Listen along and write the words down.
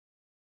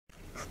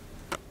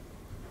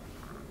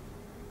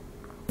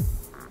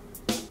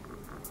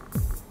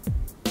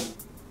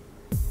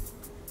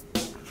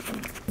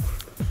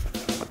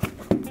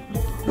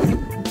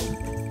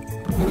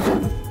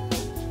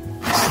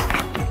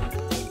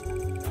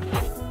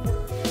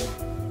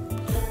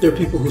There are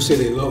people who say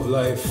they love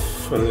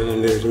life, and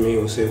then there's me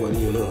who say, what do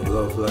you know of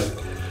love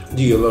like?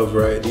 Do you love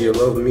right? Do you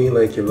love me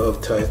like you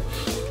love type?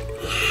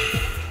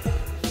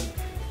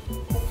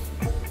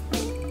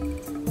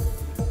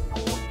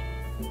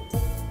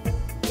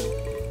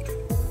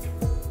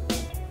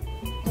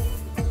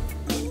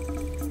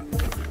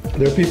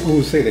 There are people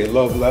who say they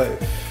love life,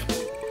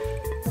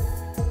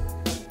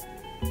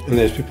 and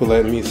there's people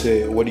like me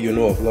say, what do you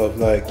know of love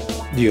like?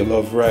 Do you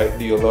love right?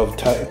 Do you love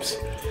types?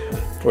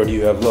 Or do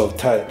you have love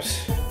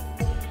types?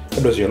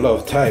 Or does your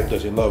love type?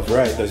 Does your love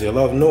right? Does your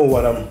love know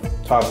what I'm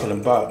talking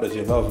about? Does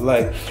your love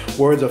like?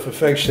 Words of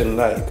affection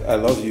like, I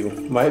love you.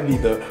 Might be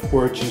the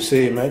words you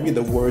say, might be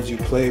the words you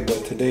play,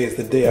 but today is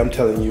the day I'm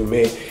telling you,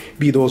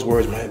 maybe those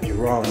words might be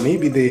wrong.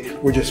 Maybe they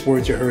were just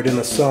words you heard in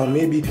a song.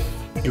 Maybe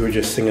you were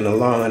just singing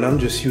along and I'm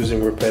just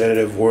using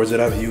repetitive words that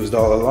I've used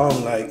all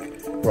along, like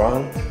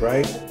wrong,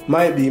 right?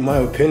 Might be my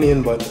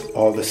opinion, but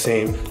all the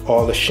same,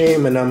 all the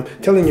shame. And I'm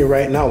telling you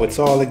right now, it's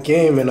all a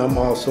game, and I'm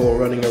also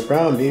running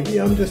around. Maybe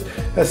I'm just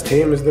as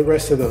tame as the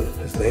rest of them,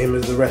 as lame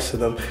as the rest of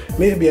them.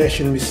 Maybe I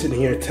shouldn't be sitting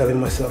here telling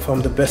myself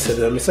I'm the best of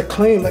them. It's a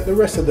claim like the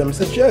rest of them.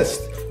 It's a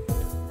jest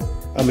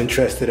I'm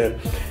interested in.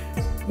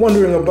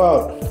 Wondering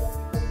about,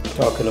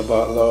 talking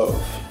about love.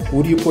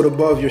 Who do you put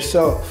above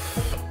yourself?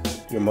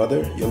 Your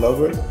mother, your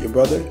lover, your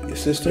brother, your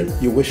sister,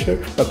 your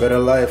wisher, a better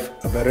life,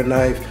 a better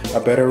knife, a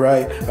better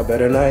right, a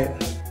better night.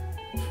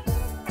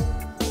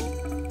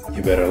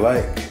 You better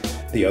like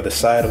the other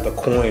side of the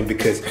coin,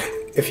 because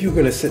if you're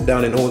gonna sit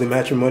down in holy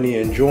matrimony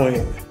and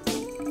join,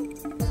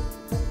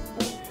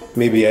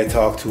 maybe I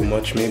talk too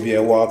much, maybe I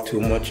walk too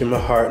much. In my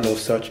heart, no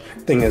such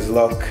thing as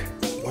luck.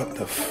 What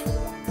the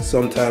f?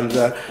 Sometimes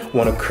I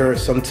wanna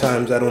curse,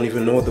 sometimes I don't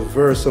even know the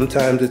verse,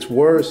 sometimes it's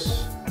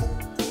worse.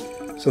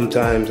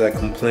 Sometimes I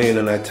complain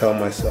and I tell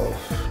myself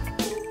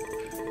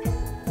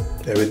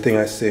everything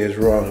I say is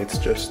wrong. It's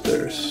just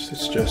theirs.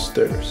 It's just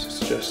theirs. It's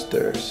just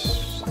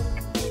theirs.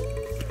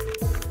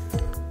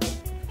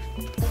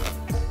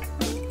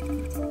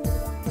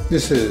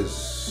 This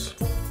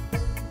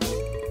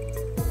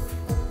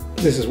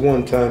is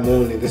one time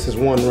only. This is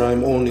one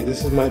rhyme only.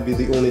 Might be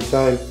the only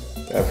time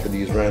after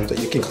these rhymes that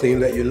you can claim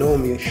that you know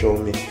me. Show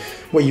me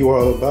what you are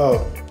all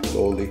about.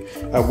 Slowly,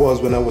 I was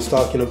when I was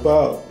talking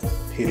about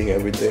hating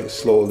everything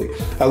slowly.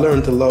 I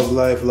learned to love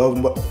life, love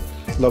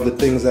the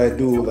things I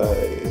do.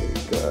 Like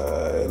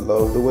I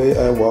love the way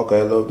I walk,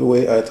 I love the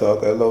way I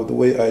talk, I love the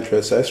way I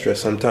dress. I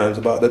stress sometimes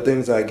about the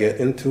things I get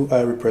into.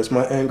 I repress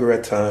my anger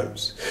at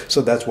times.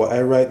 So that's why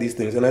I write these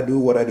things and I do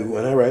what I do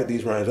and I write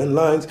these rhymes and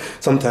lines.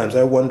 Sometimes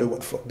I wonder what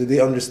the fuck do they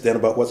understand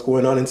about what's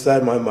going on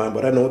inside my mind,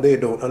 but I know they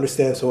don't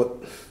understand.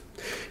 So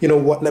you know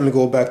what? Let me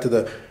go back to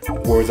the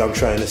words I'm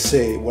trying to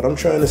say. What I'm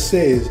trying to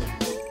say is,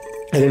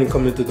 I didn't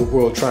come into the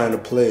world trying to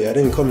play. I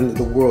didn't come into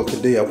the world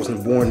today. I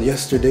wasn't born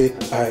yesterday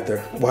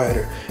either.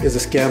 Wider is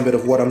a gambit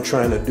of what I'm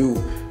trying to do.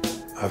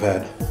 I've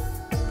had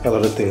a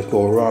lot of things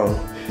go wrong.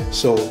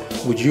 So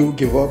would you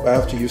give up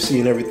after you've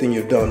seen everything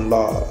you've done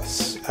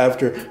lost?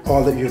 After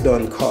all that you've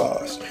done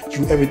cost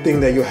you everything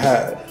that you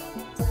had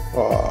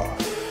off?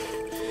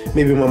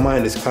 Maybe my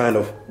mind is kind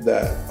of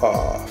that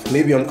off.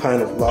 Maybe I'm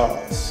kind of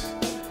lost.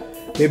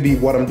 Maybe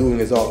what I'm doing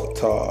is all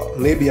talk.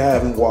 Maybe I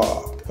haven't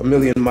walked a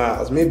million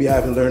miles. Maybe I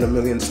haven't learned a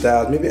million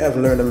styles. Maybe I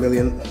haven't learned a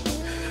million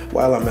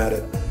while I'm at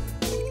it.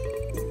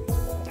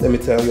 Let me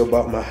tell you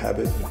about my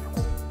habit.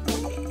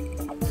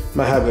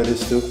 My habit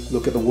is to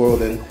look at the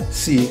world and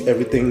see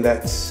everything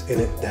that's in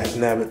it, that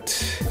nabbit.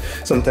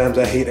 Sometimes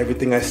I hate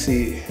everything I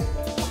see,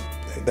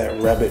 like that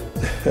rabbit.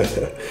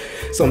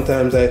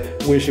 Sometimes I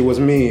wish it was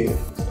me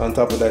on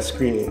top of that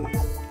screen,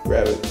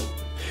 rabbit.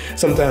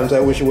 Sometimes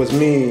I wish it was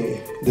me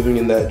living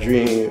in that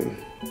dream,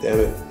 damn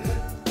it.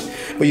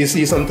 But you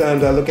see,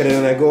 sometimes I look at it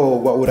and I go,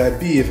 what would I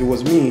be if it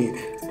was me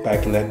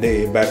back in that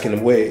day, back in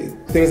the way?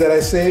 Things that I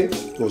say,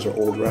 those are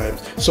old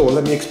rhymes. So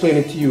let me explain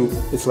it to you.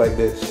 It's like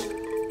this.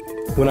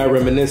 When I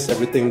reminisce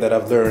everything that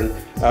I've learned,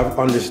 I've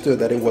understood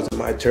that it wasn't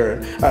my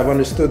turn. I've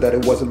understood that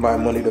it wasn't my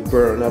money to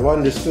burn. I've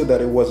understood that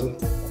it wasn't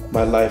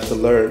my life to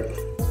learn.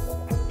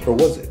 Or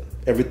was it?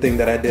 Everything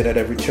that I did at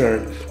every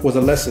turn was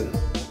a lesson.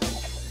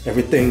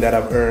 Everything that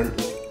I've earned.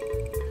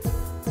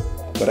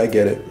 But I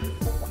get it.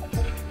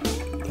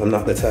 I'm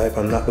not the type,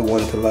 I'm not the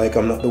one to like,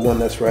 I'm not the one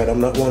that's right,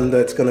 I'm not one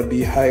that's gonna be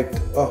hyped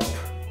up.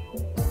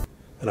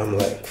 And I'm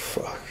like,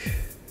 fuck,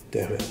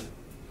 damn it.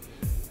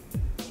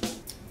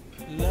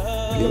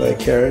 You like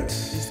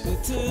carrots?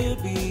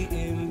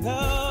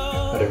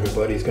 Not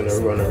everybody's gonna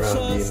run around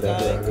being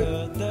that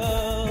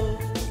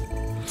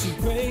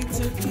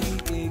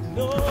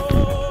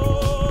rabbit.